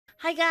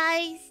Hi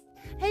guys!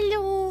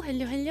 Hello!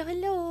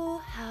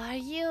 How are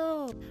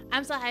you?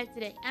 I'm so hyped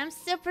today. I'm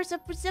super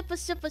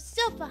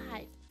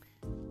hyped.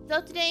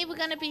 So today we're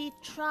gonna be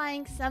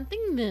trying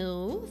something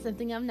new,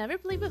 something I've never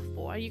played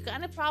before. You're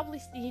gonna probably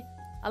see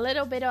a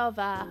little bit of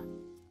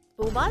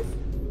Boobas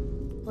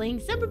playing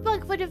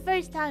Cyberpunk for the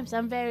first time. So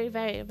I'm very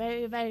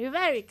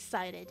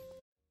excited.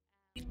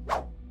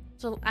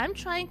 So I'm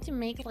trying to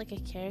make like a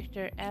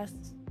character as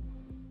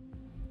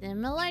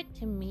similar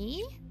to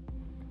me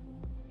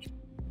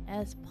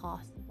as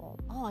possible.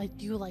 Oh, I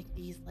do like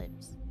these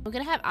lips. We're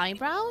gonna have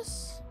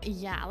eyebrows.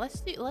 Yeah,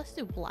 let's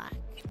do black.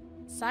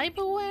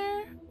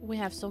 Cyberwear. We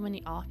have so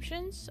many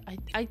options.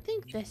 I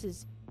think this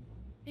is.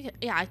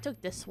 Yeah, I took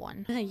this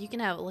one. You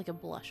can have like a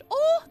blush.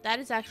 Oh, that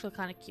is actually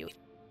kind of cute.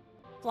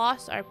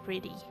 Floss are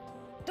pretty.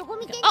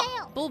 Okay.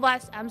 Oh,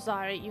 boobas. I'm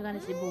sorry. You're gonna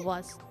see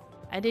boobas.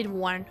 I did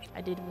warn.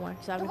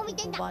 Sorry for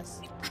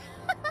boobas.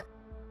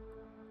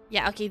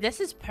 Yeah. Okay. This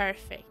is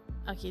perfect.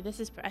 Okay. This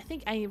is. I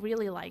think I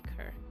really like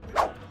her.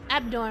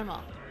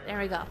 Abnormal. There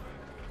we go.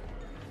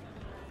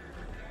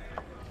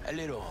 A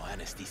little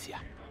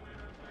anesthesia.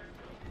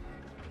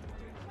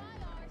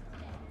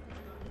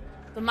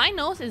 So my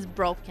nose is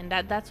broken.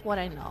 That's what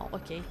I know.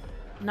 Okay.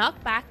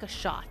 Knock back a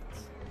shot.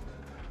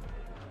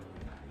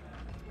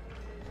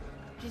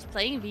 She's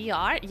playing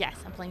VR? Yes,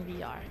 I'm playing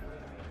VR.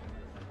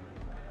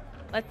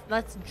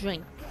 Let's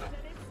drink.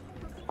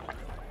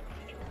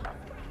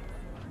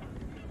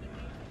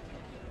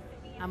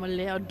 I'm a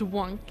little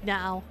drunk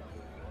now.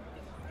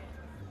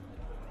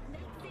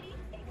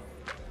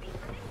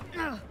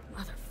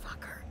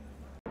 Motherfucker.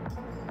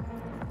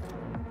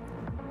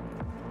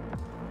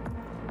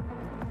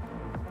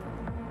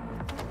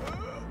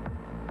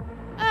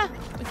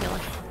 We kill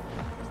him.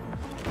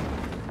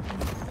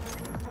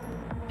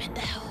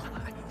 Pendejo.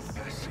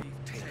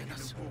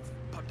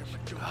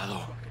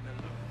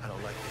 I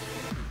don't like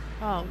this.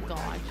 Oh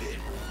god.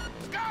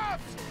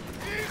 Scabs!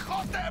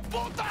 Hijos de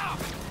puta!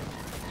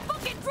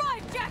 Fucking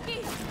drive,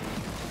 Jackie!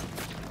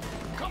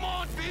 Come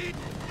on, Pete!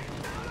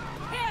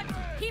 Hands!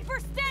 Keep her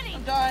steady!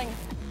 I'm dying.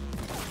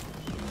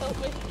 Help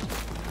me.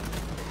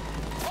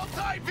 Hold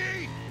tight, V!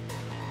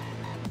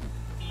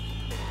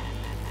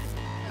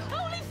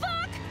 Holy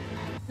fuck!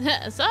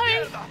 Sorry.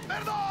 Mierda,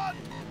 perdón!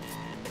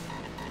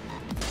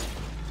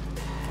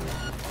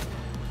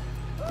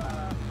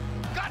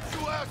 Got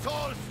you,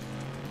 assholes!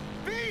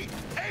 V!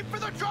 Aim for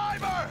the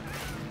driver!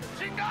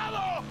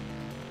 Chingado!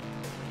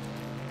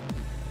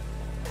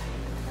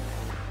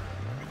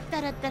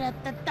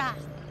 Da.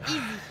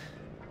 Easy.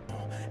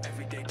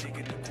 Every day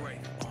digging the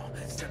grave,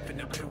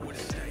 stepping up to with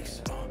the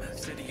stakes,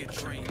 city of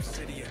dreams,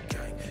 city of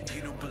gang,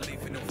 you don't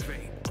believe in no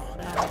fate,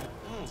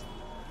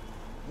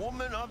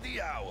 Woman of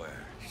the hour.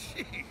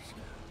 Jeez,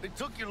 it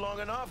took you long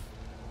enough.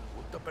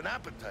 Whooped up an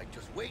appetite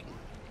just waiting.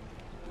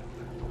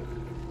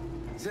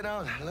 Sit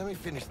down, let me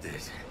finish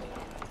this.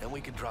 Then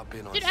we can drop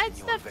in on Dude, I had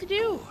Senor stuff to Vector.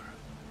 do.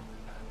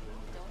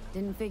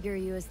 Didn't figure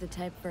you as the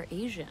type for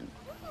Asian.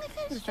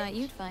 Thought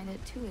you'd find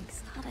it too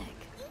exotic.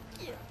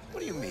 What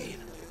do you mean?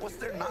 What's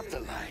there not to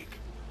like?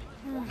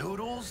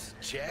 Noodles?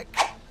 Check.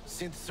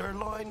 Synth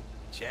sirloin?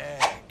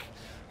 Check.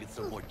 Get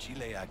some more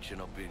chile action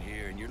up in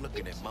here, and you're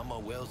looking at Mama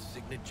Wells'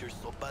 signature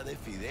sopa de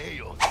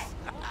fideos.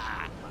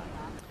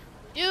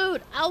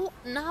 Dude,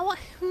 now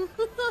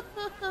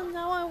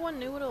I want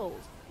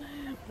noodles.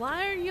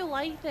 Why are you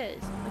like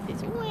this? Like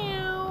this.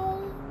 Wow.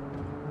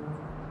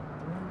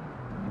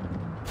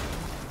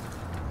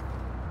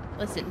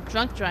 Listen,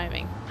 drunk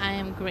driving. I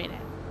am great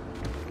at.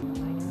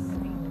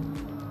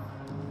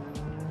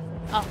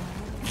 Oh.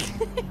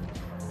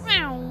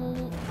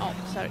 Oh,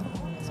 sorry.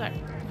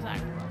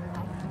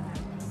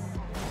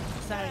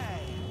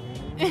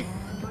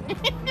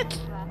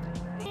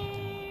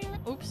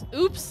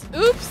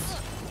 Oops.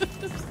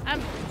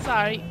 I'm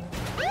sorry.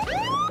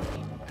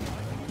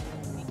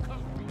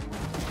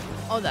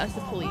 Oh, that's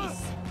the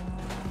police.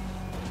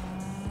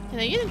 Can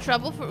I get in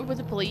trouble with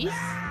the police?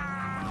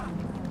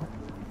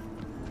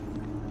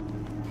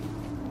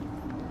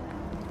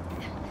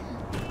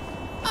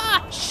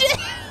 Ah, shit!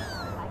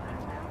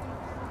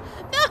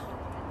 No!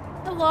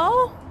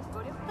 Hello?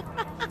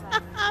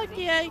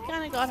 Okay, I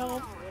kinda got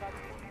home.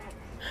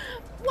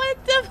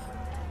 What the?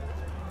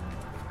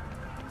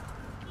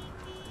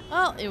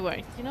 Well, it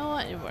worked. You know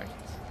what? It worked.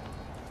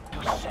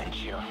 Who sent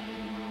you?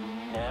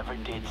 Never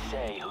did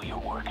say who you're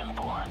working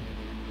for.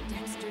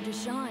 Dexter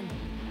Deshawn.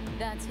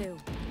 That's who.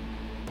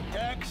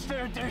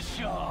 Dexter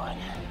Deshawn.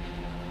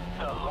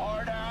 The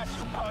lord ass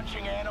who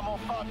punching animal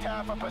fucked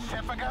half of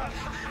Pacifica?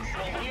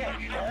 And he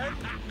ain't dead?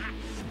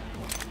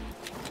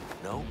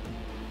 No,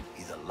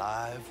 he's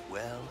alive,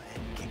 well,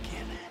 and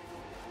kicking.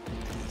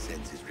 And he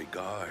sends his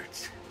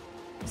regards.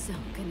 So,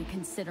 gonna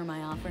consider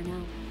my offer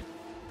now?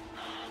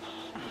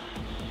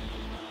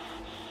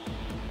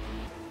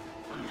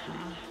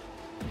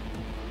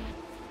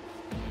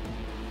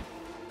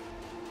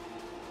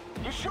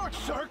 You short,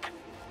 Cirque?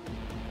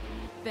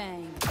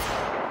 Bang.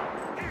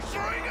 You're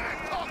shooting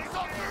at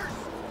cocksuckers!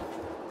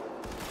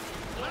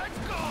 Let's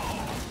go!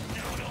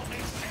 No, don't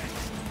make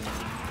sense.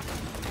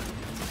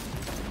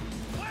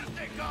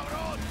 Fuerte,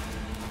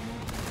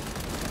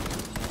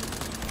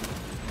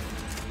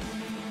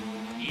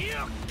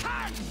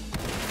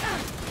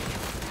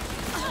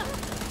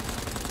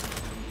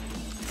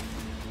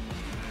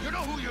 You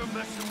know who you're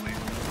messing with.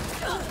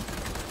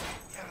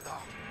 Mierda.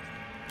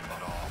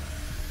 Cut off.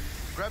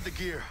 Grab the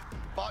gear.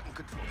 Button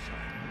control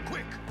side.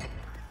 Quick.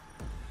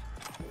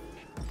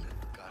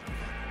 Gotta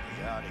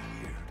get out of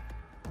here.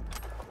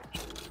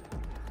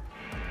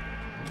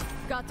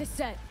 Got this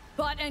set.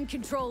 Bot and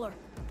controller.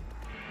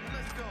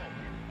 Let's go.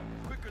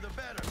 Quicker the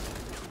better.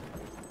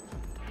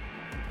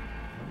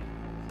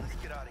 Let's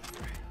get out of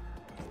here.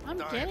 I'm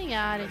getting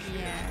out of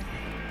here.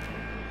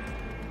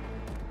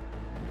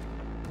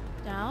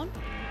 Down.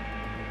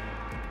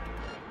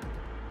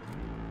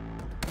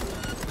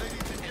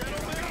 Ladies and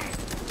gentlemen,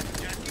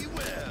 Jackie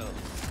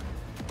Wells.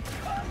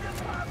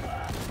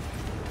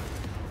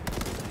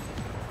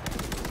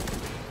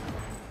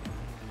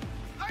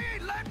 I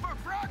ain't late for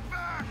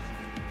breakfast.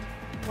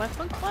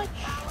 Weapon clutch?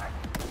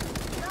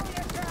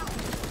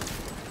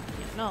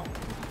 No.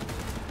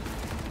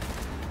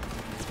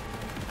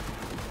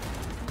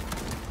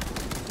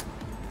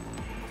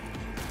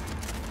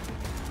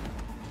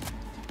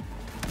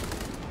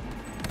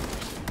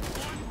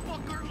 One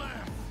fucker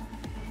left.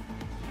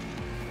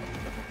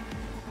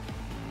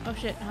 Oh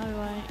shit, how do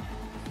I...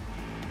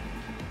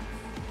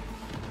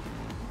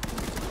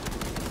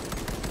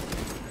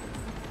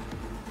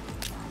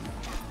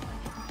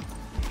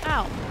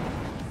 Ow.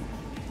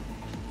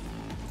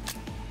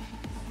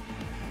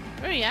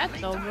 Where you at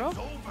though, bro?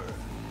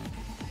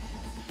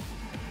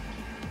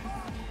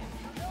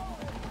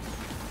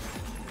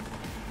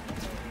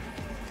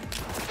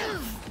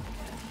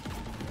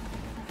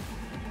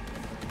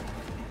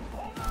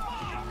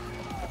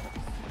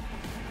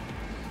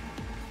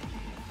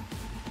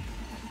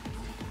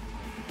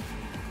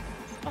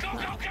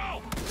 Playtime's over.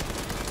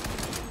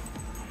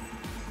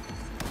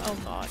 Oh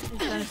god, he's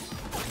gonna...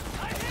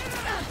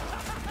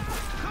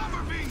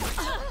 Cover me.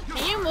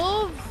 Can you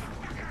move?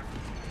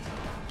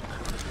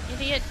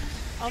 Idiot.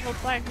 Awful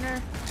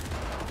partner.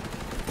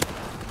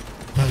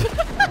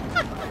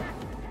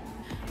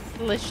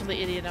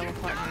 Literally idiot awful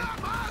partner.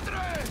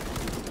 Madre.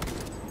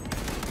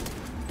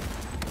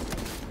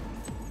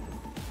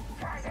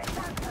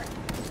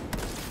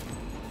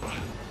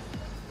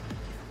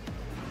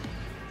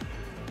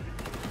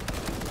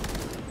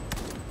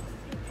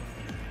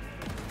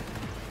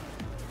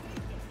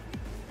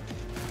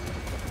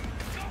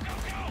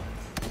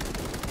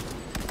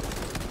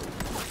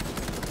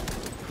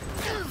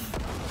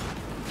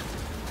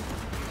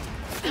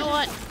 You know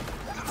what?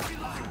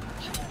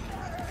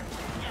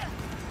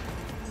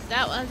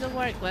 That doesn't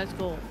work. Let's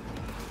go.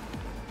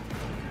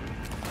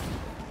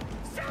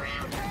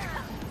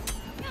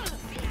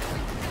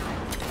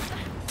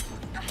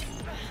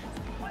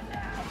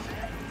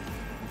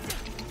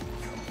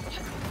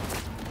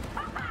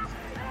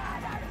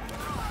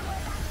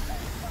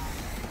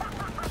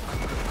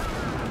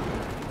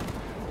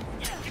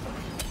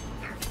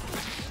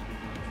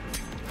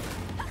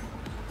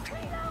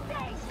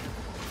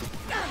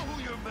 Who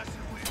you're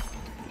messing with?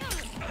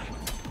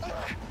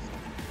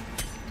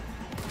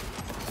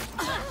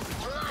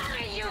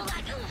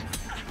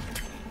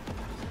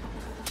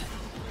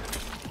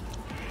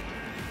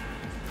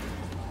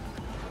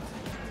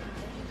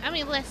 I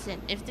mean,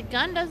 listen, if the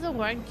gun doesn't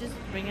work, just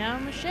bring out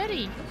a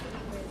machete.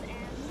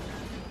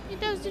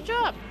 It does the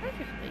job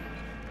perfectly.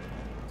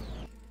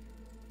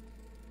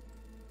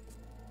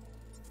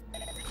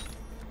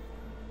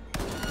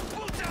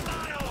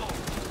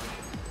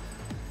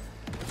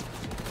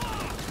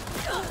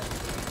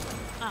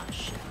 Ah,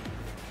 shit.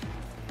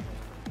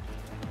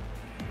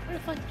 Where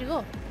the fuck did you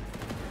go?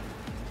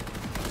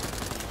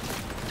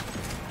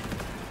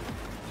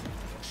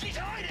 She's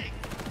hiding.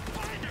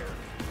 Find her.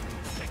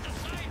 Take the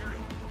cider.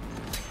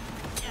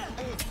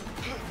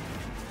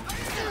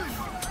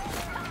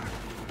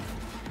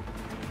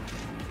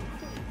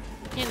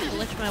 Can't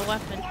glitch my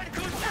weapon. One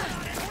good shot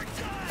and we're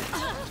done.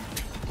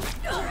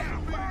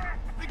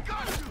 They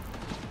got you.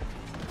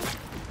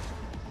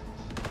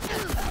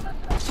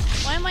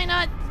 Why am I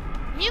not...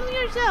 Heal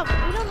yourself!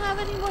 We don't have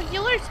any more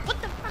healers!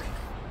 What the fuck?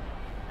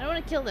 I don't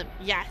want to kill them.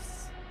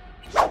 Yes!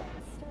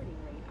 Starting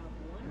rate of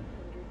 100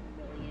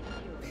 million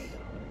euro.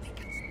 They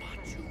can spot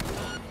you.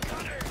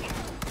 Got her.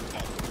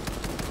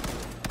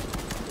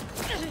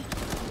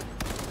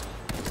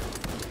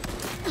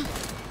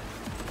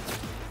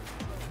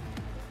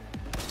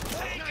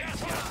 Take us,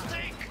 you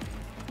stink.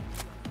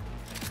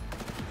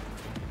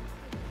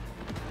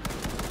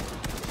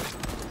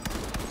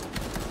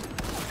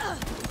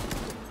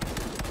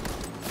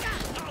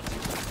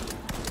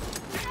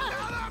 ¡A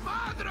la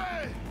madre!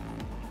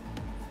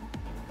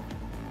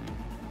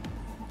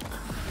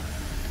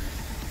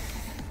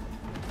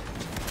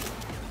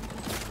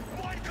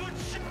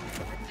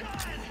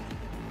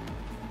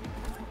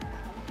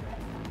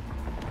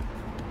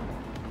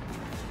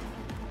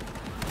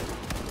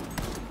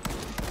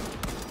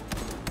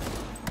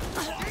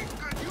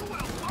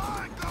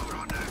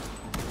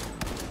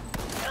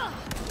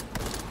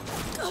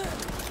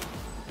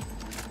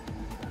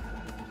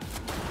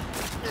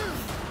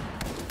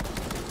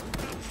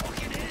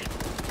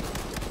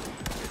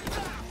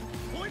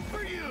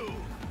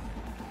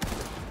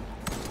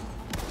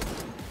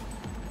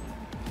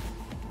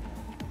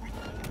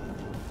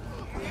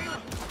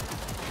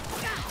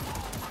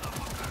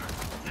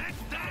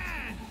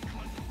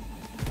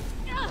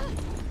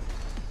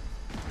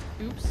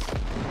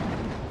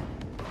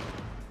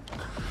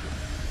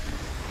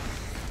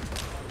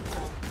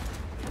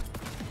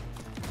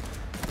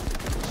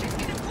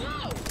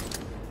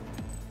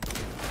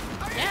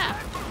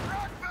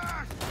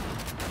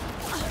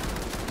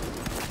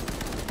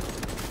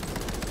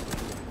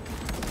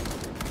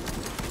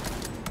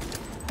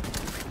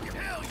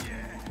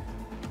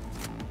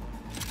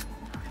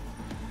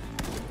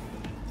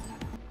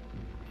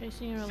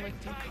 person you're looking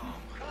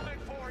for. Coming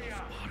for you.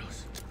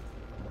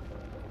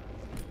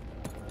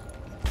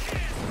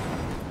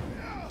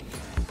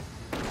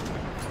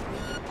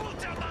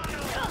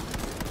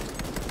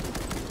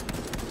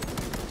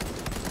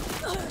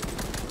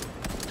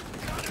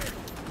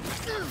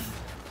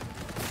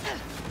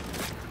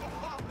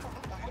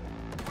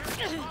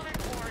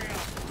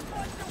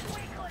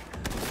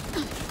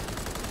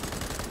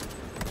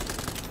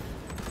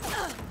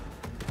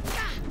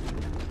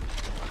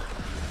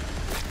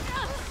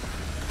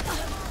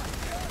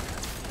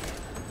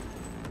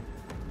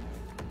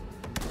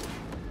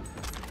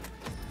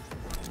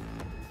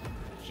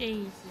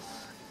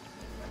 Jesus.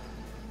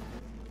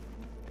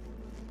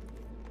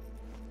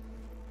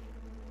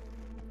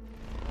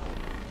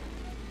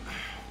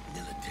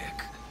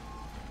 Militech.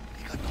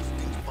 They got those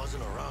things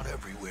buzzing around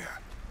everywhere.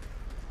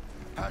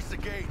 Past the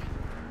gate.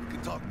 We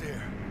can talk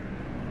there.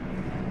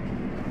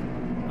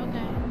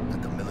 Okay.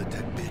 Like a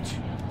Militech bitch.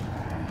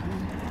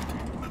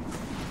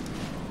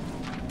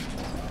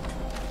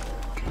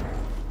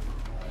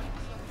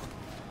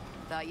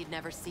 Thought you'd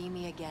never see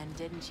me again,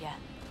 didn't ya?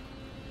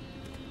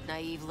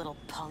 Naive little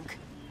punk.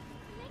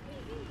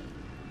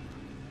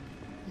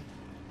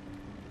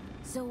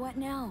 So what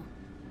now?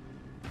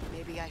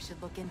 Maybe I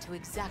should look into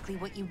exactly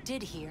what you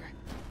did here.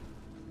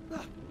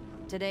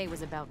 Today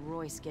was about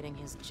Royce getting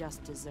his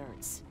just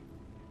desserts.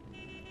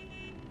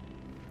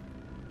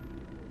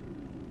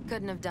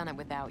 Couldn't have done it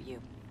without you.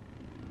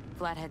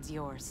 Flathead's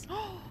yours.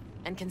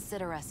 And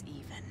consider us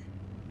even.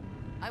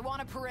 I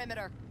want a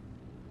perimeter.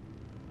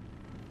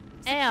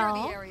 Secure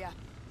the area.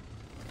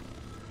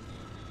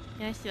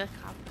 Can I see the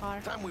cop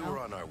car? Time we Oh. were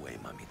on our way,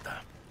 mamita.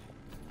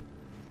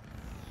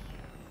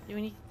 Do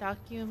we need to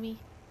talk to you, me?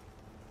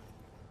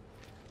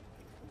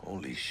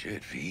 Holy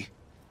shit, V.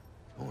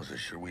 I wasn't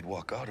sure we'd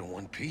walk out in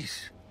one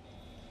piece.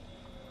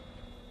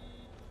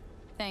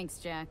 Thanks,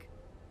 Jack.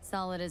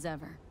 Solid as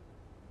ever.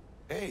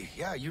 Hey,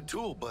 yeah, you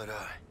too, but,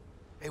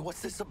 hey,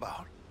 what's this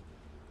about?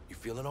 You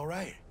feeling all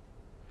right?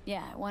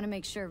 Yeah, I want to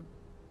make sure,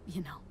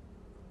 you know,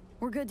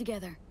 we're good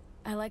together.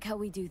 I like how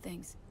we do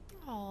things.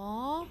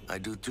 Aww. I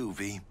do too,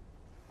 V.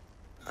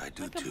 I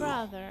do Like too. a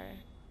brother.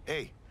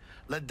 Hey,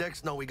 let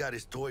Dex know we got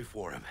his toy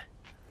for him.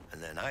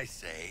 And then I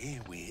say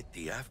we hit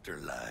the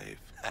afterlife.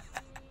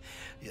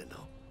 You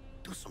know,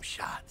 do some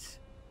shots.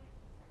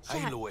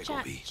 Ahí Chat, luego,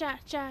 chat, V. chat,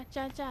 chat,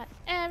 chat, chat.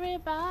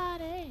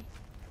 Everybody.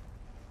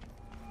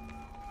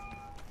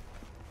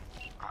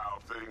 How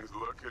things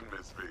looking,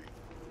 Miss V?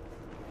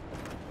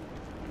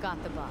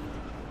 Got the bot.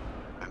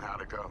 And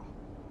how'd it go?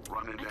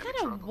 Running I into kind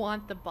trouble? of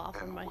want the ball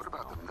for And what myself.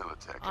 about the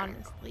Militech angle?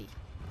 Honestly.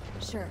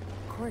 Sure,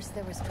 of course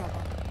there was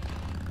trouble.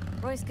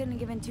 Royce couldn't have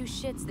given two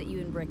shits that you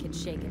and Brick had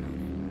shaken on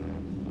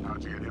him.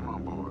 How'd you get him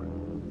on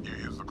board?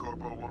 You used the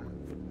corpo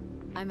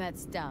woman? I met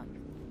Stout.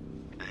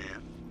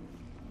 And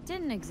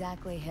Didn't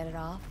exactly hit it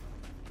off.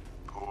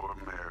 poor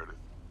Meredith.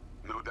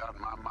 No doubt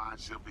in my mind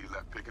she'll be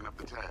left picking up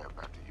the tab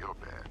after your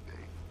bad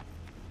day.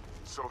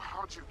 So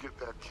how'd you get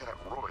that cat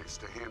Royce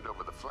to hand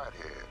over the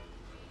Flathead?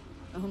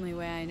 Only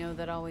way I know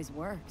that always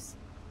works.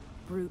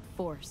 Brute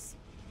force.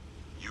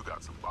 You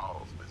got some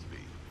balls, Miss V.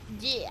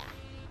 Yeah.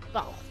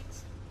 Balls.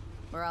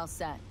 We're all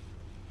set.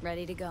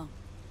 Ready to go.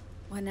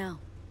 What now?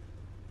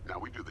 Now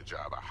we do the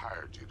job I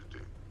hired you to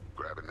do,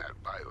 grabbing that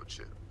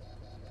biochip.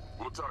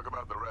 We'll talk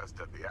about the rest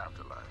at the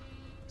afterlife.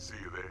 See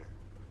you there.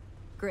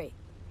 Great.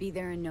 Be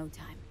there in no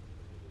time.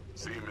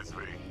 See you, Miss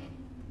V.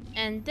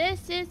 And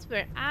this is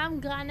where I'm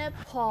gonna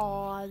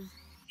pause.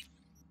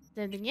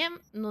 Then again,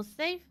 no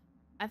save.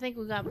 I think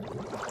we got.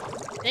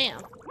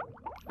 Damn.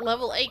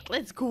 Level 8.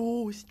 Let's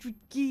go. Street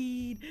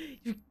kid.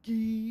 Street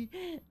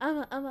kid.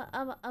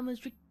 I'm a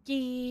street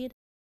kid.